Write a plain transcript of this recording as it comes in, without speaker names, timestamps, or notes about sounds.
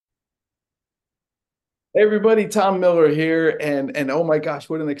Hey everybody, Tom Miller here, and oh my gosh,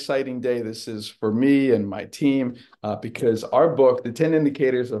 what an exciting day this is for me and my team because our book, The 10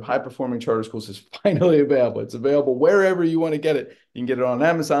 Indicators of High Performing Charter Schools, is finally available. It's available wherever you want to get it. You can get it on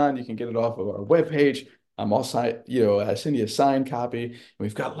Amazon, you can get it off of our webpage. I'm also, I send you a signed copy.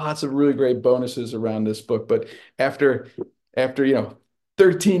 We've got lots of really great bonuses around this book, but after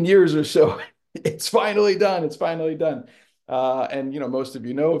 13 years or so, it's finally done. It's finally done. And most of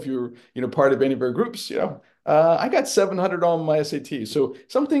if you're part of any of our groups, I got 700 on my SAT. So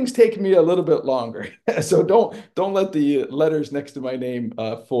some things take me a little bit longer. So don't let the letters next to my name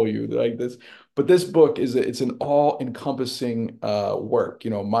fool you like this. But this book it's an all-encompassing work.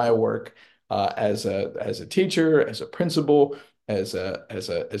 My work as a teacher, as a principal, as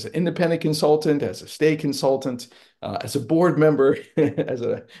an independent consultant, as a state consultant, as a board member,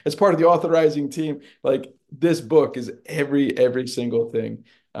 as part of the authorizing team. Like this book is every single thing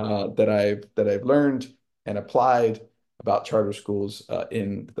that I've learned and applied about charter schools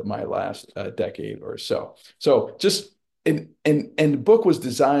in my last decade or so. So just and the book was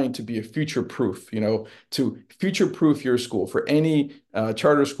designed to be a future proof, to future proof your school for any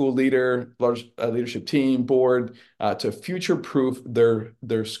charter school leader, large leadership team, board, to future proof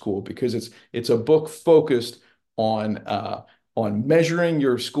their school because it's a book focused on measuring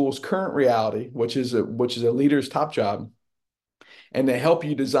your school's current reality, which is a leader's top job, and to help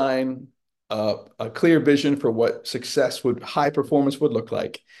you design a clear vision for what high performance would look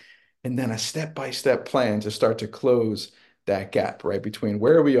like, and then a step-by-step plan to start to close that gap, right, between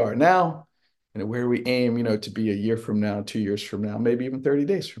where we are now and where we aim, to be a year from now, 2 years from now, maybe even 30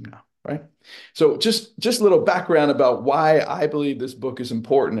 days from now, right? So just a little background about why I believe this book is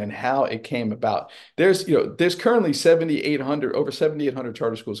important and how it came about. There's currently 7,800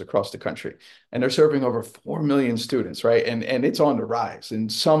 charter schools across the country, and they're serving over 4 million students, right? And it's on the rise.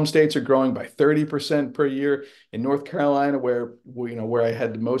 And some states are growing by 30% per year. In North Carolina, where I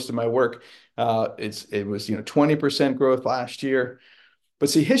had most of my work, it was 20% growth last year.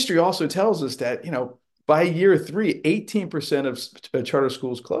 But see, history also tells us that by year three, 18% of charter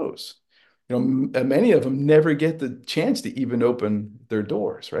schools close. Many of them never get the chance to even open their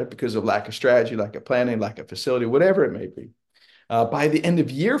doors, right? Because of lack of strategy, lack of planning, lack of facility, whatever it may be. By the end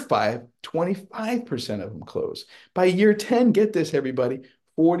of year five, 25% of them close. By year 10, get this, everybody,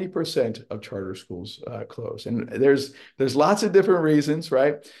 40% of charter schools close. And there's lots of different reasons,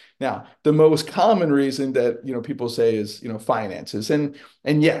 right? Now, the most common reason that people say is finances. And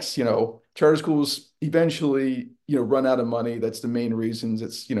yes, charter schools eventually run out of money. That's the main reasons.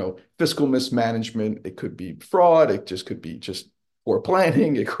 It's fiscal mismanagement. It could be fraud. It just could be just poor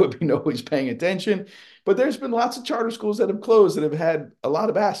planning. It could be nobody's paying attention. But there's been lots of charter schools that have closed that have had a lot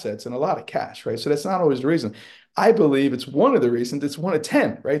of assets and a lot of cash, right? So that's not always the reason. I believe it's one of the reasons. It's one of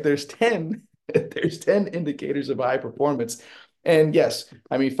 10, right? There's 10, there's 10 indicators of high performance. And yes,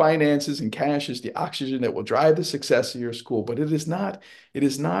 I mean, finances and cash is the oxygen that will drive the success of your school, but it is not,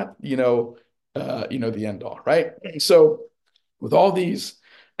 the end all, right? So with all these,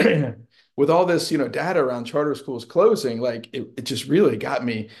 with all this, data around charter schools closing, like it just really got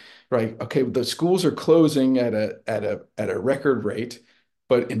me right. Okay, the schools are closing at a record rate,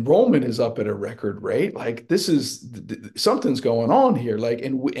 but enrollment is up at a record rate. Like this is something's going on here. Like,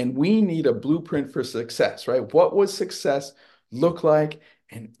 and we need a blueprint for success, right? What would success look like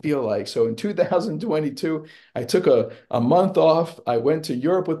and feel like? So in 2022, I took a month off. I went to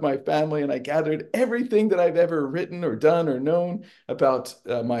Europe with my family and I gathered everything that I've ever written or done or known about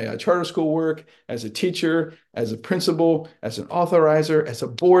my charter school work as a teacher, as a principal, as an authorizer, as a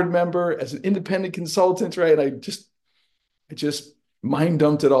board member, as an independent consultant, right? I just mind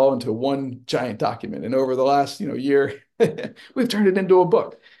dumped it all into one giant document. And over the last, year, we've turned it into a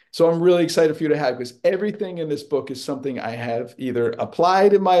book. So I'm really excited for you to have because everything in this book is something I have either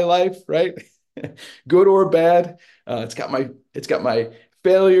applied in my life, right? Good or bad. It's got my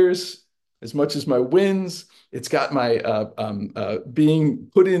failures as much as my wins. It's got my being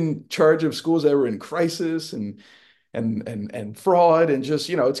put in charge of schools that were in crisis and fraud and just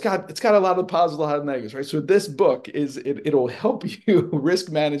it's got a lot of positives, a lot of negatives, right? So this book it'll help you risk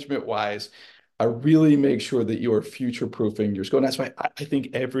management wise. I really make sure that you are future proofing your school. And that's why I think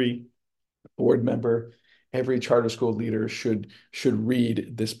every board member, every charter school leader should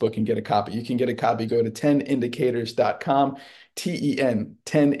read this book and get a copy. You can get a copy. Go to 10indicators.com,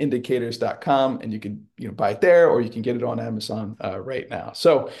 ten indicators.com, and you can buy it there, or you can get it on Amazon right now.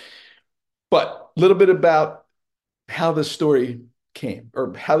 So, but a little bit about how this story came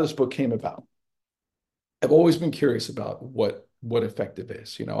or how this book came about. I've always been curious about what effective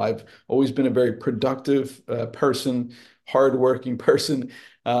is. I've always been a very productive person, hardworking person.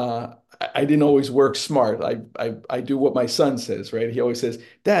 I didn't always work smart. I do what my son says, right? He always says,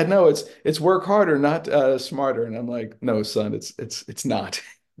 "Dad, no, it's work harder, not smarter." And I'm like, "No, son, it's not."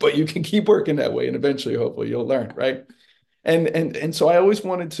 But you can keep working that way, and eventually, hopefully, you'll learn, right? And so I always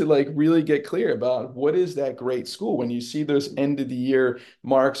wanted to like really get clear about what is that great school when you see those end of the year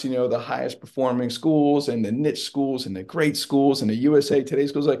marks, the highest performing schools and the niche schools and the great schools and the USA Today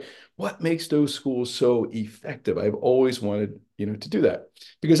schools, like what makes those schools so effective? I've always wanted, to do that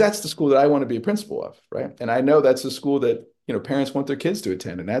because that's the school that I want to be a principal of, right? And I know that's the school that, parents want their kids to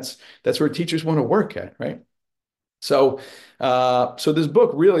attend, and that's where teachers want to work at, right? So this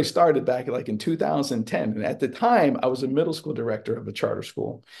book really started back like in 2010. And at the time, I was a middle school director of a charter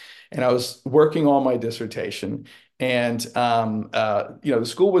school, and I was working on my dissertation. And the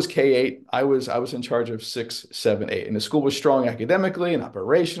school was K-8. I was in charge of 6, 7, 8, and the school was strong academically and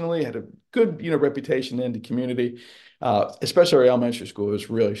operationally. Had a good reputation in the community. Especially our elementary school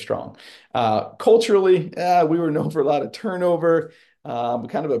was really strong. Culturally, we were known for a lot of turnover,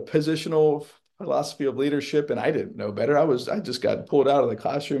 kind of a positional philosophy of leadership, and I didn't know better. I just got pulled out of the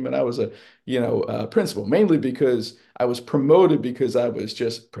classroom, and I was a principal, mainly because I was promoted because I was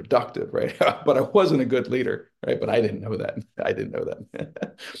just productive, right? But I wasn't a good leader, right? But I didn't know that. I didn't know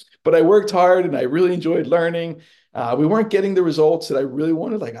that. But I worked hard, and I really enjoyed learning. We weren't getting the results that I really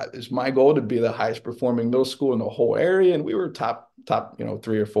wanted. Like it's my goal to be the highest performing middle school in the whole area, and we were top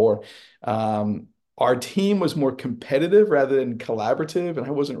 3 or 4. Our team was more competitive rather than collaborative, and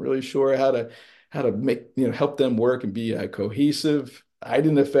I wasn't really sure how to make help them work and be cohesive. I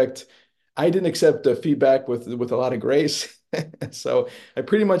didn't accept the feedback with a lot of grace. So I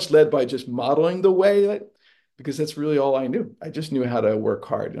pretty much led by just modeling the way because that's really all I knew. I just knew how to work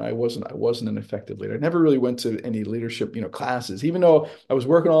hard, and I wasn't an effective leader. I never really went to any leadership classes, even though I was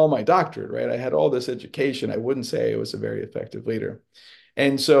working on my doctorate, right? I had all this education. I wouldn't say I was a very effective leader.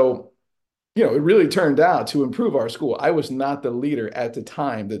 And so it really turned out to improve our school. I was not the leader at the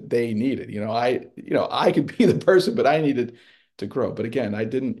time that they needed. I could be the person, but I needed to grow. But again, I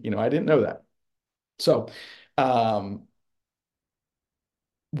didn't know that. So, um,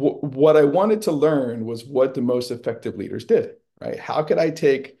 what I wanted to learn was what the most effective leaders did, right? How could I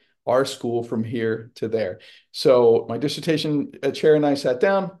take our school from here to there? So my dissertation chair and I sat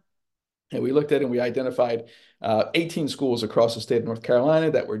down, and we looked at it and we identified 18 schools across the state of North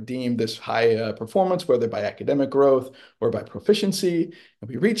Carolina that were deemed this high performance, whether by academic growth or by proficiency. And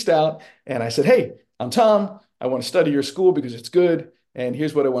we reached out and I said, "Hey, I'm Tom. I want to study your school because it's good. And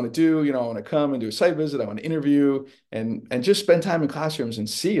here's what I want to do. I want to come and do a site visit. I want to interview and just spend time in classrooms and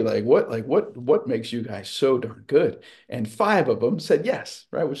see what makes you guys so darn good." And 5 of them said yes,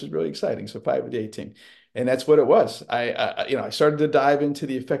 right, which is really exciting. So 5 of the 18. And that's what it was. I started to dive into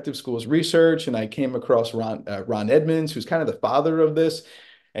the effective schools research, and I came across Ron Edmonds, who's kind of the father of this,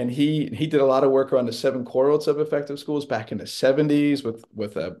 and he did a lot of work around the 7 quartiles of effective schools back in the 70s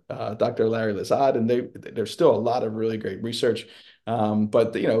with Dr. Larry Lazard, and there's still a lot of really great research.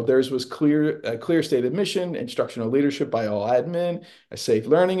 But theirs was a clear stated mission, instructional leadership by all admin, a safe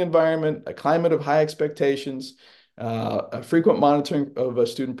learning environment, a climate of high expectations, a frequent monitoring of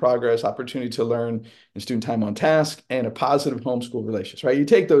student progress, opportunity to learn, and student time on task, and a positive homeschool relations, right? You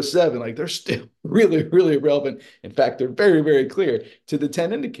take those 7, like they're still really, really relevant. In fact, they're very, very clear to the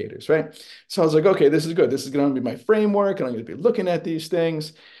 10 indicators, right? So I was like, okay, this is good. This is going to be my framework, and I'm going to be looking at these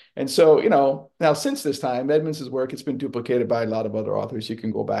things. And so, now since this time, Edmonds' work, it's been duplicated by a lot of other authors. You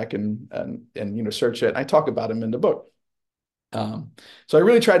can go back and search it. I talk about him in the book. So I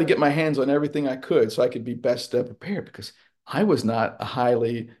really tried to get my hands on everything I could so I could be best prepared because I was not a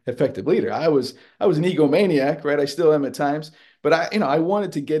highly effective leader. I was an egomaniac, right? I still am at times, but I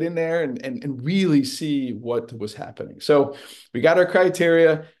wanted to get in there and really see what was happening. So we got our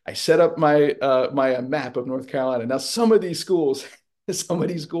criteria. I set up my map of North Carolina. Now some of these schools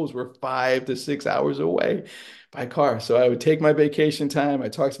were 5 to 6 hours away by car. So I would take my vacation time. I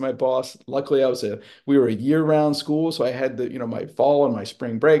talked to my boss. Luckily, we were a year-round school, so I had my fall and my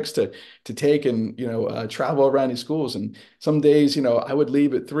spring breaks to take and travel around these schools. And some days, I would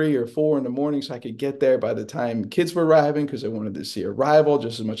leave at 3 or 4 in the morning so I could get there by the time kids were arriving because I wanted to see arrival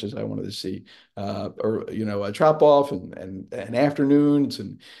just as much as I wanted to see a drop off and afternoons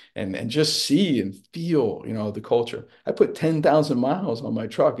and just see and feel the culture. I put 10,000 miles on my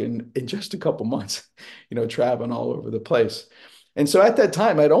truck in just a couple months, traveling all over the place. And so at that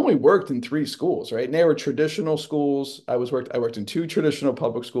time, I'd only worked in three schools, right? And they were traditional schools. I worked in two traditional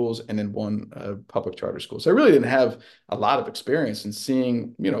public schools and in one public charter school. So I really didn't have a lot of experience in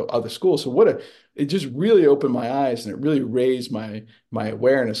seeing, other schools. So it just really opened my eyes and it really raised my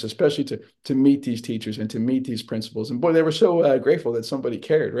awareness, especially to meet these teachers and to meet these principals. And boy, they were so grateful that somebody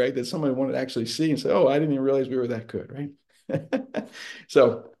cared, right? That somebody wanted to actually see and say, "Oh, I didn't even realize we were that good," right?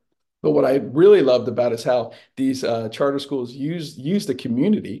 So. But what I really loved about is how these charter schools use the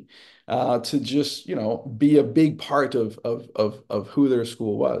community to just be a big part of who their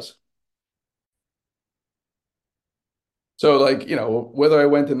school was. So like, whether I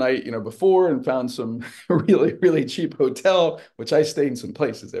went the night, before and found some really, really cheap hotel, which I stayed in some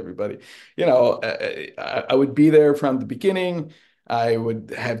places, everybody, I would be there from the beginning. I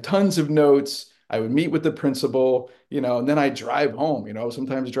would have tons of notes. I would meet with the principal, and then I drive home,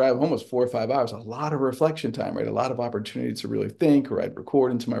 sometimes drive home was 4 or 5 hours, a lot of reflection time, right? A lot of opportunity to really think, or I'd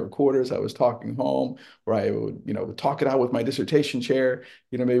record into my recorders. I was talking home, or I would, talk it out with my dissertation chair,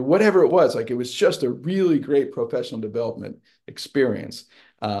 maybe whatever it was. Like it was just a really great professional development experience.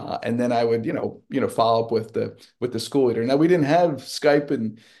 And then I would, follow up with the school leader. Now we didn't have Skype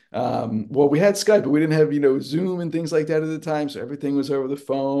and well, we had Skype, but we didn't have, Zoom and things like that at the time. So everything was over the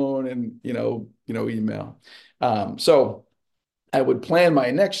phone and, email. So I would plan my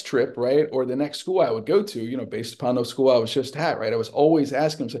next trip, right? Or the next school I would go to, based upon the school I was just at, right? I was always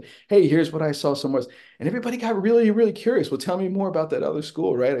asking them, say, "Hey, here's what I saw somewhere." And everybody got really, really curious. Well, tell me more about that other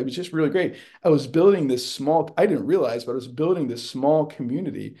school, right? It was just really great. I didn't realize, but I was building this small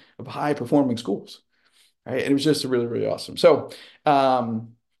community of high performing schools, right? And it was just really, really awesome. So,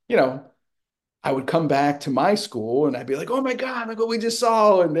 you know, I would come back to my school and I'd be like, "Oh my God, look what we just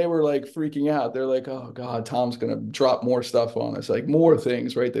saw." And they were like freaking out. They're like, "Oh God, Tom's going to drop more stuff on us, like more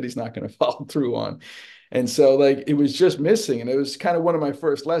things, right, that he's not going to follow through on." And so like it was just missing. And it was kind of one of my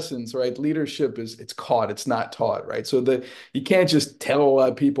first lessons, right? Leadership it's caught, it's not taught, right? So that you can't just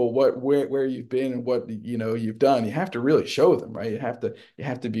tell people where you've been and what you've done. You have to really show them, right? You have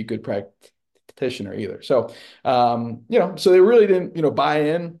to be a good practitioner either. So so they really didn't, buy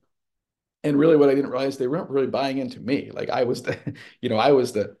in. And really what I didn't realize, they weren't really buying into me. Like I was the, I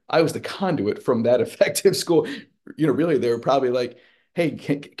was the conduit from that effective school. Really they were probably like, "Hey,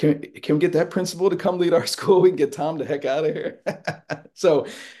 can we get that principal to come lead our school? We can get Tom the heck out of here." So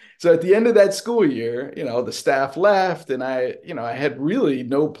so at the end of that school year, the staff left and I had really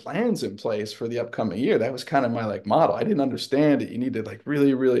no plans in place for the upcoming year. That was kind of my like model. I didn't understand it. You need to like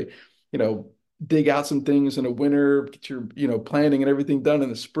really, really, you know, dig out some things in the winter, get your, planning and everything done in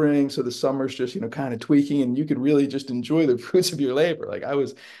the spring. So the summer's just, kind of tweaking and you could really just enjoy the fruits of your labor. Like I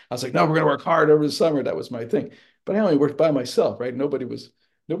was like, "No, we're going to work hard over the summer." That was my thing. But I only worked by myself, right? Nobody's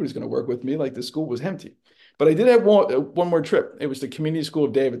going to work with me. Like the school was empty. But I did have one more trip. It was the community school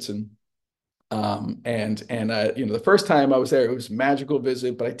of Davidson. And the first time I was there, it was a magical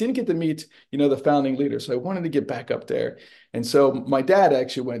visit, but I didn't get to meet, the founding leader. So I wanted to get back up there. And so my dad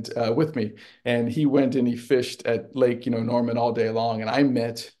actually went with me and he went and he fished at Lake, Norman all day long. And I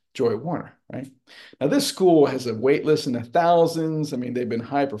met Joy Warner, right? Now this school has a wait list in the thousands. I mean, they've been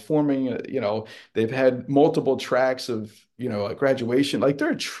high performing, they've had multiple tracks of, graduation. Like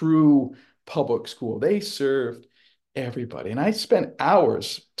they're a true public school. They serve everybody. And I spent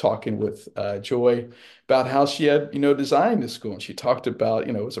hours talking with Joy about how she had, designed the school. And she talked about,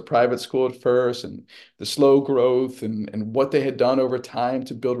 it was a private school at first and the slow growth and what they had done over time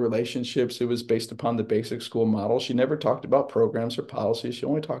to build relationships. It was based upon the basic school model. She never talked about programs or policies. She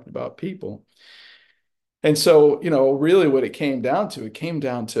only talked about people. And so, really what it came down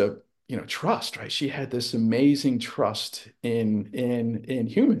to, trust, right? She had this amazing trust in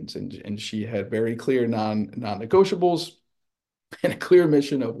humans and she had very clear non-negotiables and a clear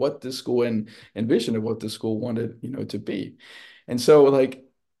mission of what this school and vision of what the school wanted, to be. And so like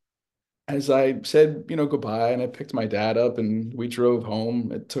as I said, goodbye and I picked my dad up and we drove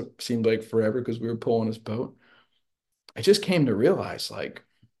home. Seemed like forever because we were pulling his boat. I just came to realize like,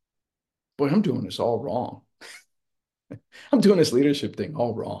 boy, I'm doing this all wrong. I'm doing this leadership thing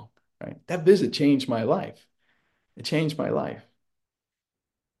all wrong, right? That visit changed my life. It changed my life.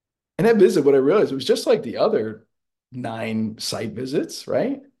 And that visit, what I realized, it was just like the other 9 site visits,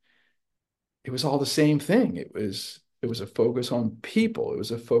 right? It was all the same thing. It was a focus on people. It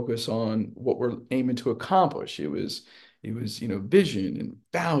was a focus on what we're aiming to accomplish. It was vision and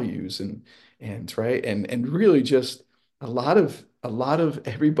values and right and really just a lot of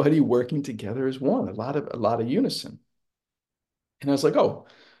everybody working together as one, a lot of unison. And I was like, "Oh,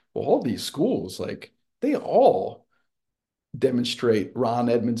 well, all these schools, like they all demonstrate Ron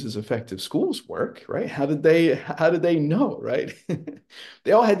Edmonds' effective schools work, right? How did they know, right?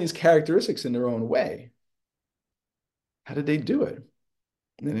 They all had these characteristics in their own way. How did they do it?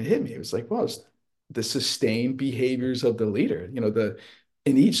 And then it hit me. It was like, well, it's the sustained behaviors of the leader. The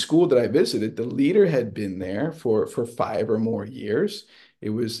in each school that I visited, the leader had been there for 5 or more years. It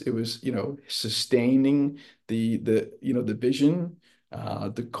was sustaining the vision,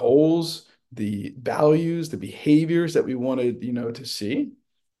 the goals, the values, the behaviors that we wanted to see.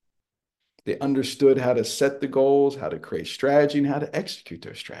 They understood how to set the goals, how to create strategy, and how to execute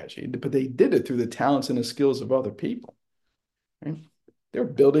their strategy. But they did it through the talents and the skills of other people. Right? They were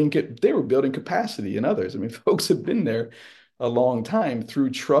building capacity in others. I mean, folks have been there a long time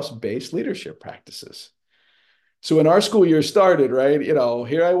through trust-based leadership practices. So when our school year started, right,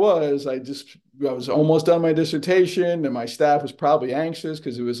 here I was almost done my dissertation, and my staff was probably anxious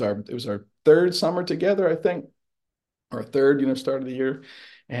because it was our third summer together, I think, or third, start of the year.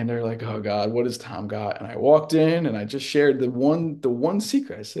 And they're like, "Oh God, what has Tom got?" And I walked in and I just shared the one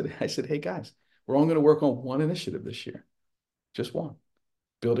secret. I said, "Hey guys, we're all going to work on one initiative this year, just one."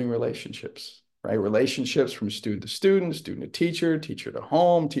 Building relationships, right? Relationships from student to student, student to teacher, teacher to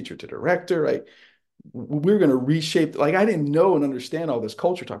home, teacher to director, right? We're going to reshape, like I didn't know and understand all this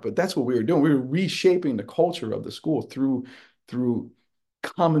culture talk, but that's what we were doing. We were reshaping the culture of the school through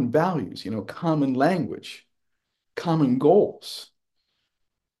common values, common language, common goals.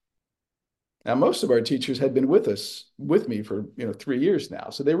 Now, most of our teachers had been with me for 3 years now.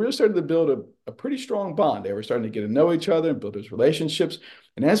 So they really started to build a pretty strong bond. They were starting to get to know each other and build those relationships.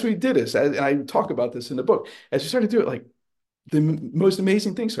 And as we did this, and I talk about this in the book, as we started to do it, like the most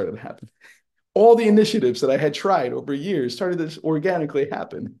amazing things started to happen. All the initiatives that I had tried over years started to organically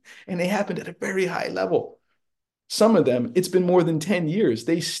happen. And they happened at a very high level. Some of them, it's been more than 10 years.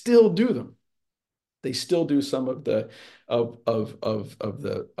 They still do them. They still do some of the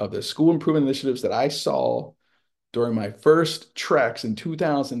school improvement initiatives that I saw during my first treks in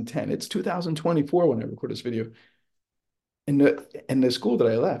 2010. It's 2024 when I record this video. And the school that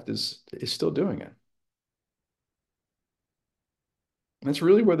I left is still doing it. And that's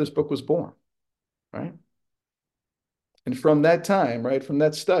really where this book was born, right? And from that time, right, from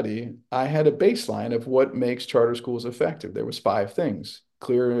that study, I had a baseline of what makes charter schools effective. There was 5 things: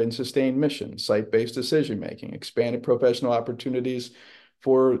 clear and sustained mission, site-based decision-making, expanded professional opportunities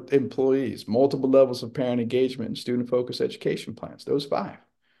for employees, multiple levels of parent engagement, and student-focused education plans. Those 5.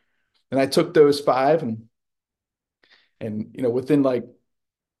 And I took those 5 and within like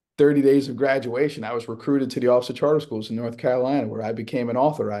 30 days of graduation, I was recruited to the Office of Charter Schools in North Carolina, where I became an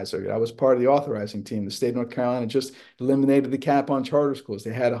authorizer. I was part of the authorizing team. The state of North Carolina just eliminated the cap on charter schools.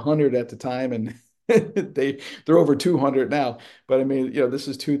 They had 100 at the time, and they're over 200 now. But I mean, this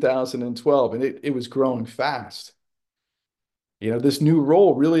is 2012, and it was growing fast. This new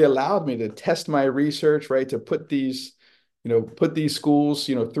role really allowed me to test my research, right? To put these schools,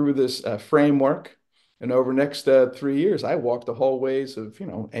 through this framework. And over the next 3 years, I walked the hallways of,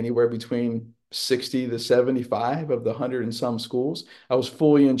 anywhere between 60 to 75 of the 100 and some schools. I was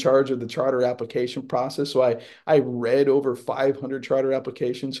fully in charge of the charter application process. So I read over 500 charter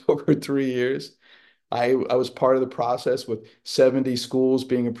applications over 3 years. I was part of the process with 70 schools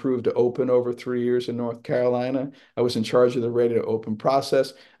being approved to open over 3 years in North Carolina. I was in charge of the ready to open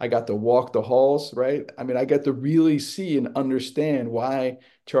process. I got to walk the halls, right? I mean, I got to really see and understand why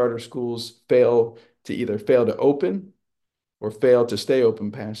charter schools either fail to open or fail to stay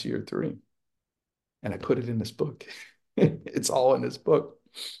open past year 3. And I put it in this book. It's all in this book,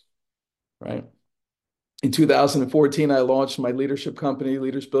 right? In 2014, I launched my leadership company,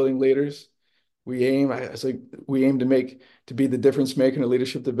 Leaders Building Leaders. We aim to be the difference maker in the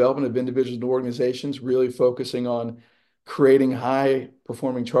leadership development of individuals and organizations, really focusing on creating high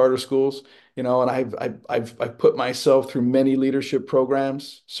performing charter schools. And I've put myself through many leadership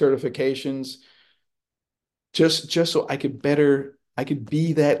programs, certifications, just so I could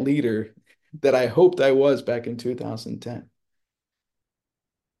be that leader that I hoped I was back in 2010.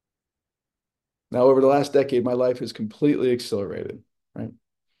 Now, over the last decade, my life has completely accelerated, right?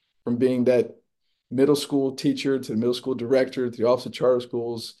 From being that middle school teacher to the middle school director to the Office of Charter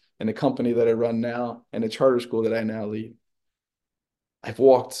Schools and the company that I run now and the charter school that I now lead. I've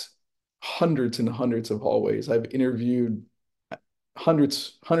walked hundreds and hundreds of hallways. I've interviewed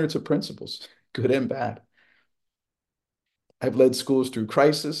hundreds of principals, good and bad. I've led schools through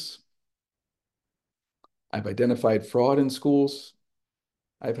crisis. I've identified fraud in schools.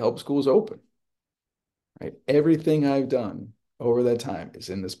 I've helped schools open, right? Everything I've done over that time is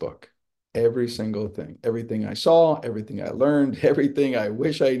in this book. Every single thing, everything I saw, everything I learned, everything I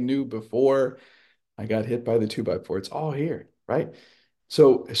wish I knew before, I got hit by the 2x4. It's all here, right?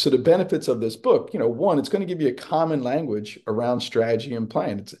 So the benefits of this book, one, it's going to give you a common language around strategy and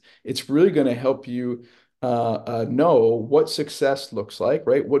plan. It's really going to help you know what success looks like,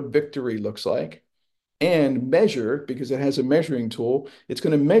 right? What victory looks like, and measure, because it has a measuring tool. It's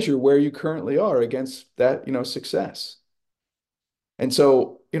going to measure where you currently are against that, success. And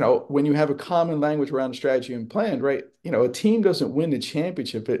so, when you have a common language around strategy and plan, right, a team doesn't win the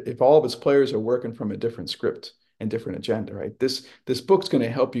championship if all of its players are working from a different script and different agenda, right? This book's going to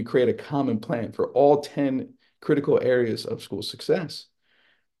help you create a common plan for all 10 critical areas of school success.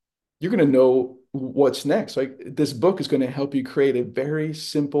 You're going to know what's next. Like, this book is going to help you create a very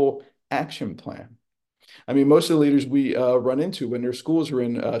simple action plan. I mean, most of the leaders we run into when their schools are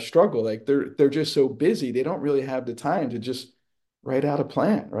in struggle, like they're just so busy, they don't really have the time to just write out a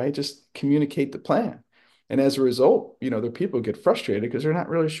plan, right? Just communicate the plan. And as a result, their people get frustrated because they're not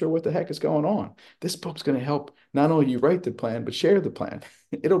really sure what the heck is going on. This book's going to help not only you write the plan, but share the plan.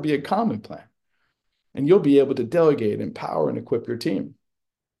 It'll be a common plan, and you'll be able to delegate, empower, and equip your team.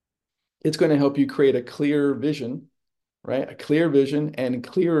 It's going to help you create a clear vision, right? A clear vision and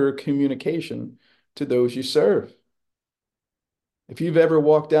clearer communication to those you serve. If you've ever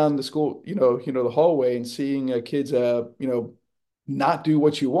walked down the school, the hallway and seeing kids, not do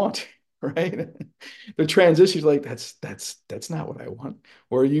what you want, right? The transition's like, that's not what I want.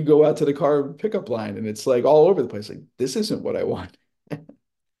 Or you go out to the car pickup line and it's like all over the place. Like, this isn't what I want.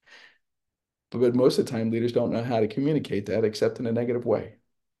 But most of the time, leaders don't know how to communicate that except in a negative way,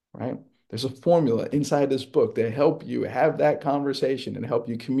 right? There's a formula inside this book that help you have that conversation and help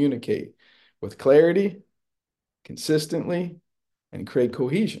you communicate with clarity, consistently, and create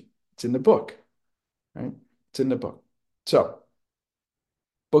cohesion. It's in the book, right? It's in the book. So,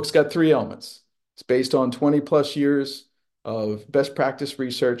 book's got three elements. It's based on 20 plus years of best practice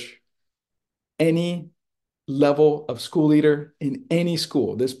research. Any level of school leader in any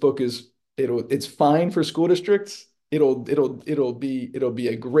school, this book it's fine for school districts. It'll be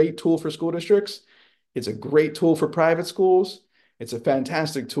a great tool for school districts. It's a great tool for private schools. It's a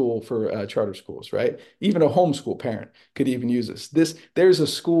fantastic tool for charter schools, right? Even a homeschool parent could even use this. There's a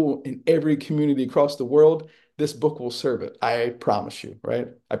school in every community across the world. This book will serve it. I promise you, right?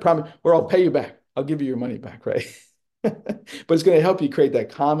 I promise, or I'll pay you back. I'll give you your money back, right? But it's going to help you create that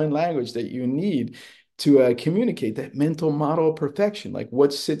common language that you need to communicate that mental model of perfection, like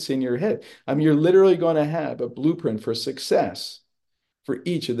what sits in your head. I mean, you're literally going to have a blueprint for success for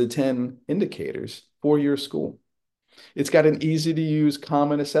each of the 10 indicators for your school. It's got an easy to use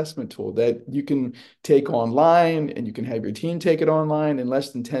common assessment tool that you can take online, and you can have your team take it online. In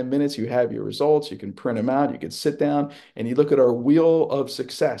less than 10 minutes, you have your results. You can print them out. You can sit down and you look at our wheel of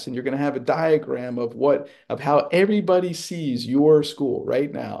success, and you're going to have a diagram of how everybody sees your school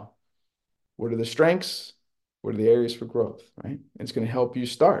right now. What are the strengths? What are the areas for growth, right? It's going to help you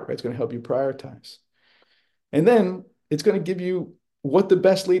start, right? It's going to help you prioritize. And then it's going to give you what the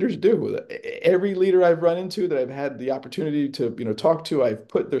best leaders do. Every leader I've run into that I've had the opportunity to, talk to, I've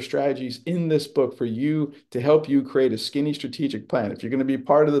put their strategies in this book for you to help you create a skinny strategic plan. If you're going to be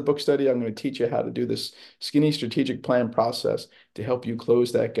part of the book study, I'm going to teach you how to do this skinny strategic plan process to help you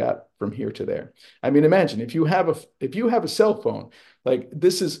close that gap from here to there. I mean, imagine if you have a cell phone, like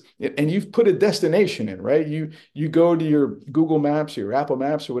this is, and you've put a destination in, right? You go to your Google Maps or your Apple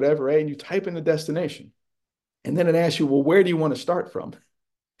Maps or whatever, right? And you type in the destination. And then it asks you, well, where do you want to start from?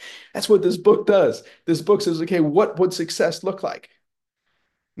 That's what this book does. This book says, okay, what would success look like?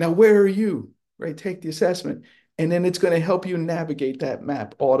 Now, where are you? Right? Take the assessment. And then it's going to help you navigate that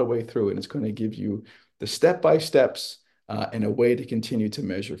map all the way through. And it's going to give you the step-by-steps and a way to continue to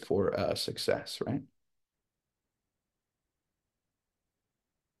measure for success, right?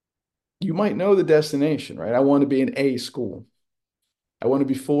 You might know the destination, right? I want to be in A school. I want to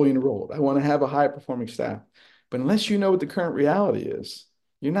be fully enrolled. I want to have a high-performing staff. But unless you know what the current reality is,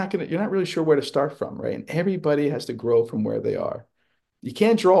 you're not really sure where to start from, right? And everybody has to grow from where they are. You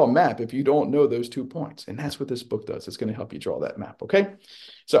can't draw a map if you don't know those 2 points. And that's what this book does. It's going to help you draw that map, okay?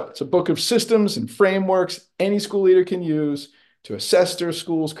 So it's a book of systems and frameworks any school leader can use to assess their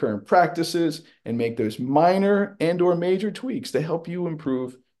school's current practices and make those minor and or major tweaks to help you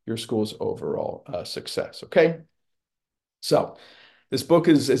improve your school's overall success, okay? So this book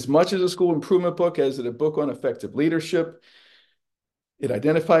is as much as a school improvement book as it a book on effective leadership. It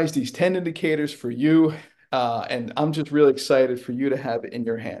identifies these 10 indicators for you, and I'm just really excited for you to have it in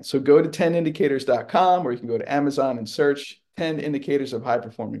your hands. So go to 10indicators.com, or you can go to Amazon and search 10 indicators of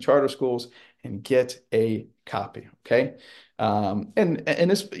high-performing charter schools and get a copy, okay? And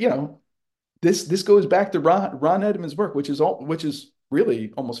this, this goes back to Ron Edmonds' work, which is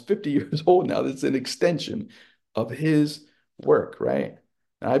really almost 50 years old now. That's an extension of his work, right?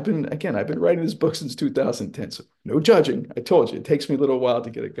 And I've been writing this book since 2010. So no judging. I told you, it takes me a little while to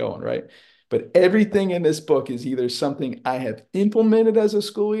get it going, right? But everything in this book is either something I have implemented as a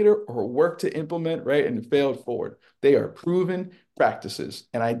school leader or worked to implement, right? And failed forward. They are proven practices.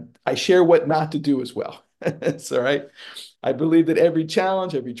 And I share what not to do as well. It's all right. I believe that every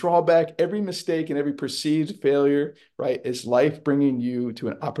challenge, every drawback, every mistake, and every perceived failure, right, is life bringing you to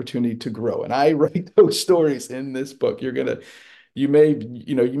an opportunity to grow. And I write those stories in this book. You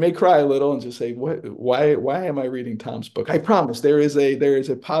may cry a little and just say, why am I reading Tom's book? I promise there is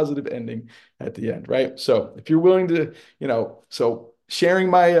a positive ending at the end, right? So if you're willing to, so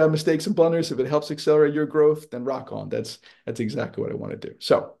sharing my mistakes and blunders, if it helps accelerate your growth, then rock on. That's exactly what I want to do.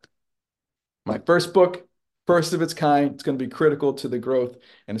 So my first book, first of its kind. It's going to be critical to the growth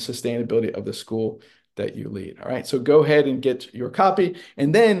and the sustainability of the school that you lead. All right. So go ahead and get your copy.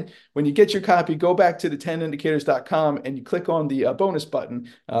 And then when you get your copy, go back to the 10indicators.com and you click on the bonus button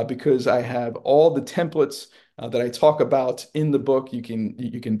because I have all the templates that I talk about in the book. You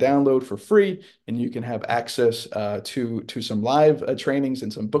can download for free and you can have access to some live trainings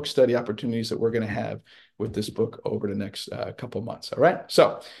and some book study opportunities that we're going to have with this book over the next couple of months. All right.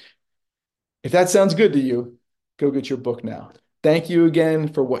 So if that sounds good to you, go get your book now. Thank you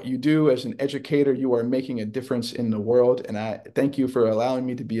again for what you do as an educator. You are making a difference in the world. And I thank you for allowing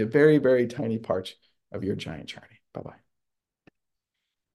me to be a very, very tiny part of your giant journey. Bye-bye.